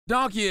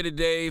Donkey of the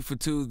day for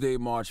Tuesday,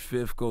 March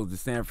 5th goes to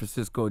San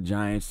Francisco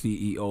Giants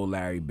CEO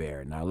Larry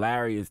Baer. Now,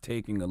 Larry is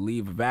taking a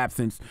leave of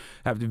absence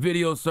after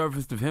video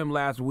surfaced of him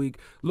last week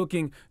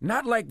looking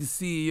not like the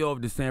CEO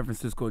of the San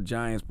Francisco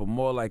Giants, but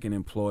more like an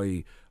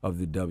employee of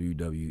the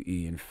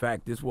WWE. In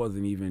fact, this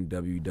wasn't even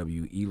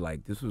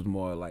WWE-like. This was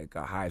more like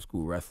a high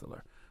school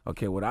wrestler.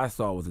 Okay, what I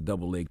saw was a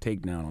double-leg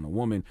takedown on a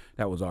woman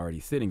that was already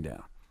sitting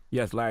down.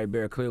 Yes, Larry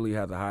Baer clearly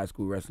has a high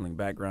school wrestling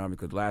background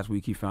because last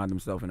week he found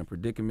himself in a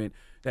predicament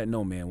that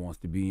no man wants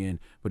to be in,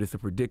 but it's a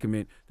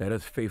predicament that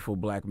us faithful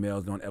black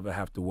males don't ever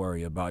have to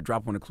worry about.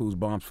 Drop one of clues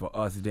bombs for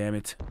us, damn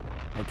it.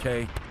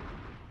 Okay?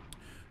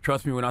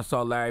 Trust me, when I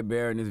saw Larry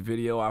Baer in this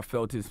video, I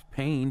felt his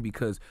pain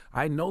because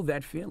I know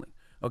that feeling.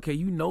 Okay,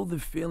 you know the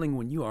feeling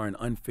when you are an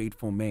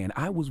unfaithful man.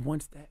 I was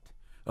once that.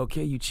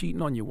 Okay, you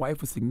cheating on your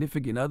wife or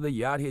significant other.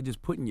 You're out here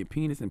just putting your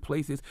penis in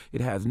places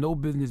it has no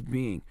business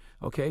being.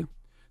 Okay?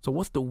 So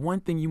what's the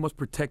one thing you must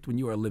protect when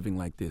you are living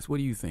like this? What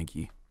do you think,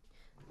 Yee?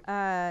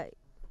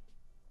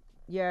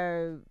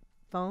 Your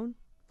phone.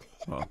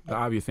 Well, the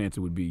obvious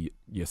answer would be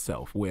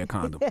yourself. Wear a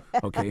condom,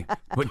 okay?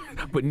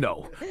 But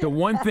no. The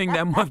one thing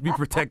that must be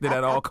protected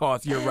at all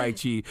costs, you're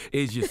right, Yee,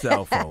 is your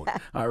cell phone,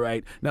 all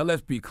right? Now,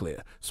 let's be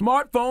clear.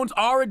 Smartphones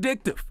are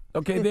addictive,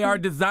 okay? They are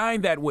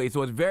designed that way,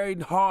 so it's very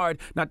hard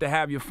not to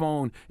have your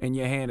phone in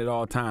your hand at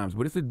all times.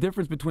 But it's the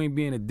difference between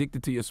being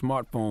addicted to your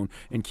smartphone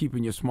and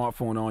keeping your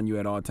smartphone on you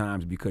at all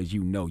times because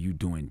you know you're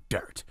doing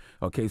dirt,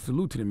 okay?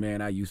 Salute to the man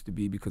I used to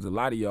be because a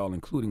lot of y'all,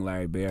 including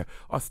Larry Baer,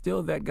 are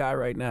still that guy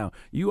right now.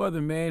 You are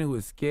the man who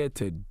is scared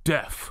to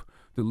death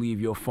to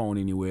leave your phone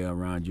anywhere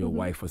around your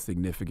wife or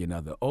significant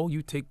other. Oh,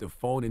 you take the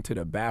phone into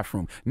the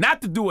bathroom,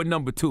 not to do a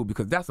number two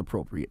because that's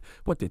appropriate,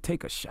 but to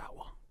take a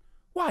shower.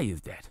 Why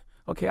is that?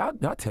 Okay, I'll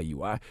tell you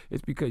why.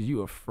 It's because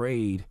you're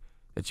afraid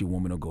that your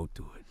woman will go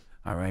through it.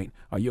 All right?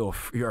 Or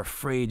you're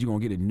afraid you're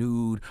going to get a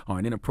nude or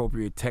an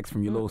inappropriate text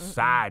from your little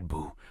side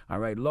boo. All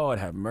right? Lord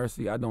have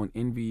mercy. I don't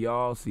envy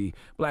y'all. See,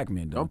 black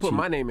men don't put cheat.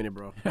 my name in it,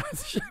 bro.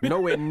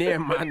 Nowhere near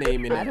my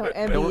name in it. I don't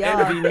envy Don't y'all.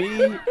 envy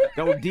me.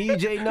 Don't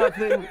DJ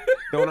nothing.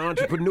 Don't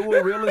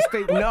entrepreneur, real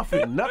estate,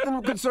 nothing.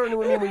 Nothing concerning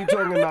with me when you're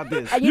talking about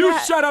this. You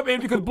shut up,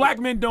 Envy, because black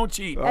men don't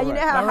cheat. And you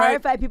know how All right?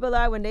 horrified people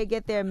are when they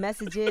get their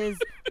messages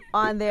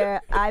on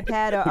their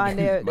iPad or on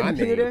their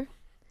computer?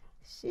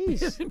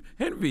 Sheesh.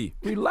 Envy,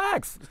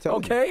 relax,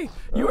 okay?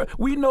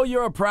 We know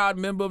you're a proud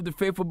member of the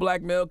faithful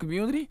black male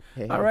community.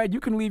 All right, you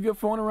can leave your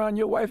phone around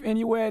your wife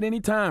anywhere at any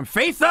time.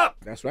 Face up.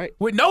 That's right.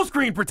 With no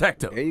screen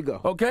protector. There you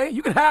go. Okay?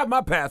 You can have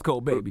my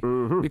passcode, baby,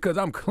 because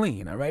I'm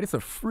clean, all right? It's a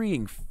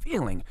freeing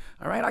feeling,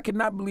 all right? I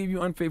cannot believe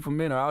you unfaithful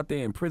men are out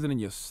there imprisoning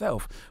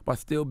yourself by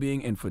still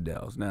being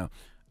infidels. Now,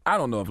 I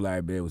don't know if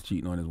Larry Baer was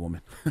cheating on his woman,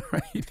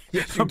 right?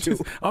 Yes, you do.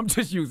 I'm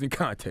just using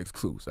context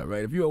clues, all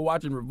right? If you are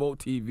watching Revolt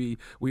TV,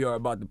 we are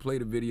about to play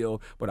the video,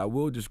 but I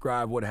will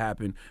describe what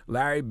happened.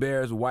 Larry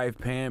Baer's wife,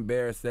 Pam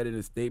Baer, said in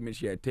a statement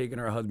she had taken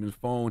her husband's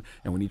phone,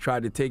 and when he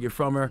tried to take it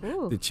from her,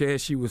 the chair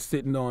she was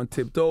sitting on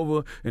tipped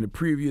over, and a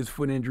previous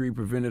foot injury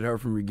prevented her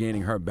from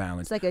regaining her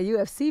balance. It's like a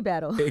UFC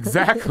battle.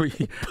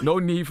 Exactly. No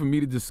need for me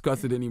to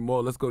discuss it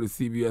anymore. Let's go to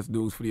CBS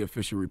News for the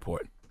official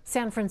report.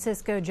 San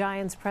Francisco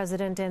Giants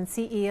president and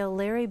CEO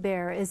Larry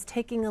Baer is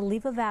taking a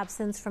leave of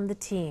absence from the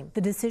team.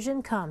 The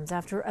decision comes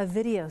after a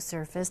video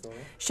surfaced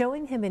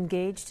showing him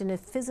engaged in a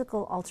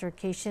physical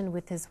altercation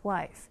with his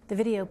wife. The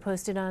video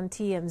posted on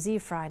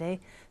TMZ Friday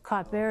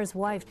caught Baer's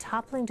wife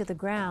toppling to the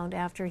ground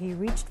after he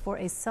reached for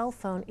a cell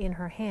phone in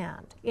her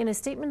hand. In a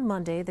statement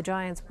Monday, the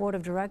Giants board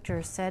of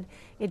directors said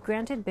it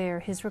granted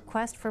Baer his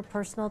request for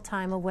personal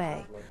time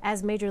away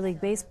as Major League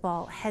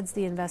Baseball heads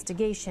the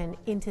investigation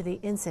into the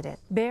incident.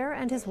 Baer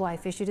and his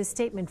wife issued a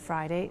statement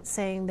Friday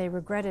saying they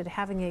regretted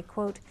having a,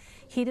 quote,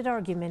 heated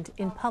argument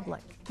in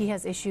public. He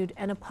has issued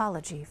an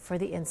apology for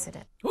the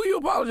incident. Who are you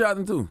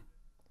apologizing to?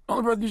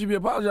 Only person you should be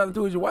apologizing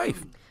to is your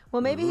wife.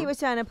 Well, maybe he was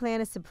trying to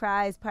plan a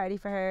surprise party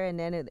for her, and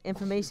then the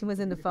information was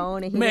in the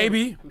phone. And he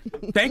Maybe.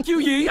 Thank you,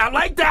 Yee. I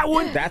like that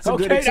one. That's a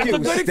good excuse. That's a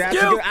good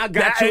excuse. I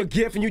got you a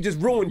gift and you just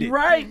ruined it.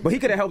 Right. But he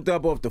could have helped her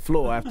up off the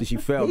floor after she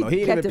fell. No,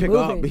 he didn't kept even it pick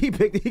her up.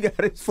 moving. He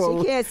got his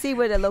phone. She can't see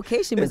where the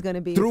location was going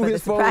to be. Threw for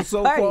his the phone surprise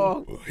so party.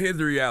 far. Here's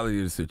the reality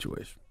of the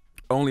situation.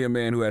 Only a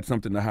man who had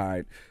something to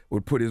hide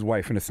would put his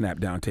wife in a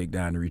snap-down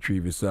takedown to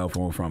retrieve his cell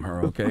phone from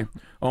her, okay?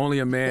 Only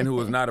a man who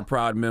was not a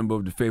proud member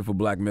of the faithful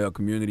black male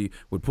community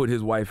would put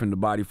his wife in the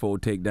body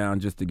fold takedown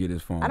just to get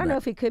his phone I don't back. know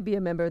if he could be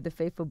a member of the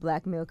faithful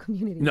black male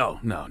community. No.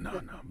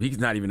 He's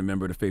not even a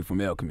member of the faithful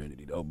male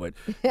community, though. But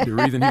the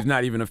reason he's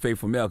not even a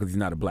faithful male because he's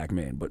not a black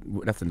man. But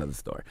that's another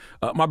story.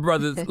 My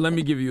brothers, let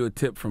me give you a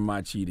tip from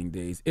my cheating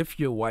days. If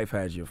your wife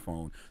has your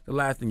phone, the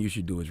last thing you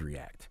should do is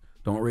react.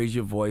 Don't raise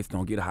your voice.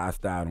 Don't get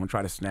hostile. Don't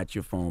try to snatch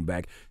your phone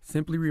back.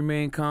 Simply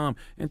remain calm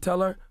and tell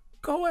her,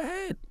 go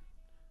ahead.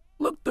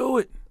 Look through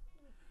it.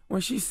 When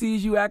she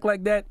sees you act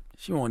like that,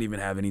 she won't even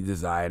have any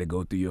desire to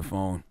go through your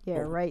phone. Yeah,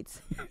 right.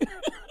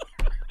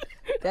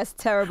 That's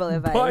terrible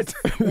advice.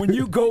 But when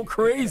you go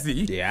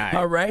crazy,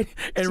 all right,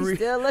 and She's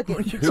still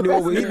looking. He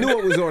knew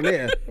what was on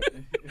there.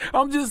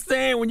 I'm just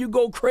saying, when you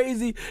go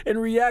crazy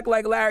and react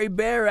like Larry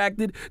Baer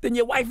acted, then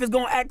your wife is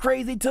gonna act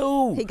crazy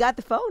too. He got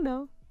the phone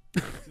though.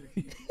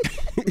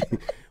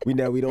 We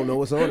don't know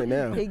what's on it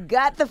now. He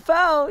got the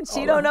phone.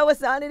 She don't know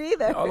what's on it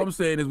either. All I'm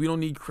saying is we don't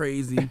need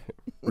crazy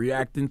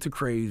reacting to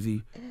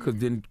crazy, because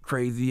then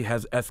crazy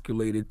has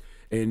escalated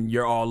and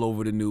you're all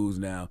over the news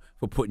now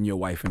for putting your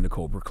wife in the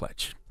Cobra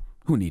clutch.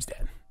 Who needs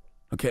that?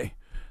 Okay?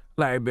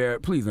 Larry Baer,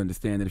 please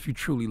understand that if you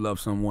truly love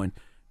someone,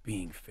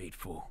 being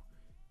faithful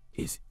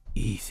is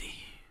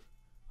easy.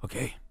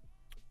 Okay?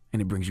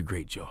 And it brings you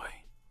great joy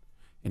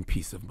and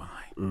peace of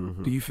mind.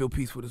 Mm-hmm. Do you feel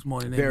peaceful this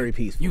morning? Very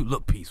peaceful. You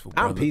look peaceful,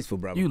 brother. I'm peaceful,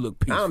 brother. You look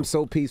peaceful. I'm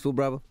so peaceful,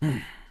 brother.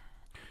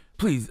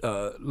 Please,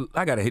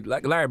 I gotta hit.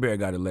 Like Larry Baer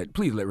gotta let.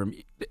 Please let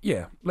Remy.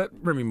 Yeah, let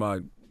Remy Ma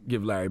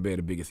give Larry Baer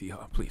the biggest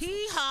hee-haw, please.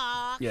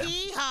 Hee-haw, yeah.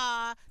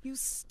 Hee-haw. You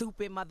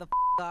stupid motherfucker.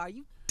 Are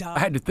you dumb? I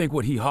had to think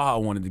what hee-haw I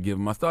wanted to give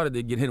him. I started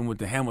to hit him with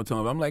the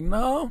Hamilton, but I'm like,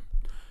 no,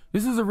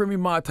 this is a Remy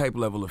Ma type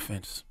level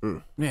offense.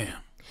 Yeah.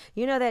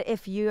 You know that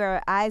if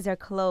your eyes are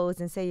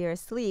closed and say you're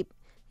asleep,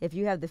 if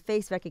you have the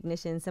face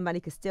recognition, somebody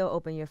could still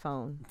open your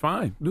phone.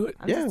 Fine, do it.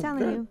 I'm just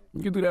telling you.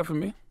 You can do that for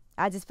me.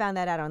 I just found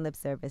that out on lip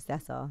service,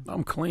 that's all.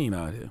 I'm clean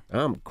out here.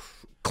 I'm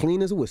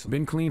clean as a whistle.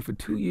 Been clean for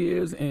 2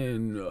 years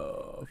and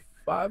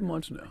 5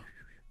 months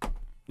now.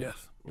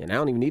 Yes. And I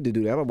don't even need to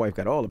do that. My wife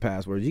got all the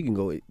passwords. You can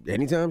go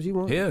anytime she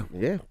wants. Yeah.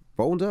 Yeah.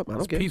 Phone's up. I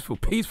don't care.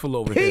 Peaceful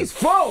over here.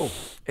 Peaceful!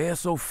 Air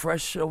so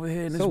fresh over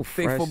here in this So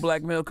faithful fresh.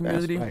 black male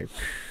community. That's right.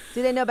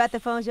 Do they know about the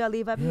phones y'all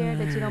leave up here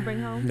that you don't bring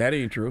home? That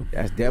ain't true.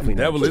 That's definitely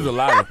The not devil true. is a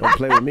liar. Don't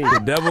play with me.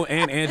 The devil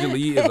and Angela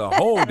Yee is a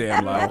whole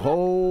damn liar. A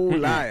whole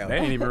liar. That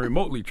ain't even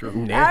remotely true.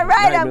 All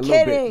right, I'm Not even a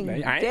little bit. kidding.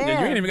 You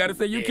Damn. ain't even got to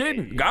say you're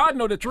kidding. God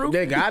know the truth.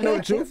 Yeah, God know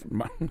the truth.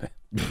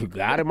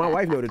 God and my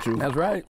wife know the truth. That's right.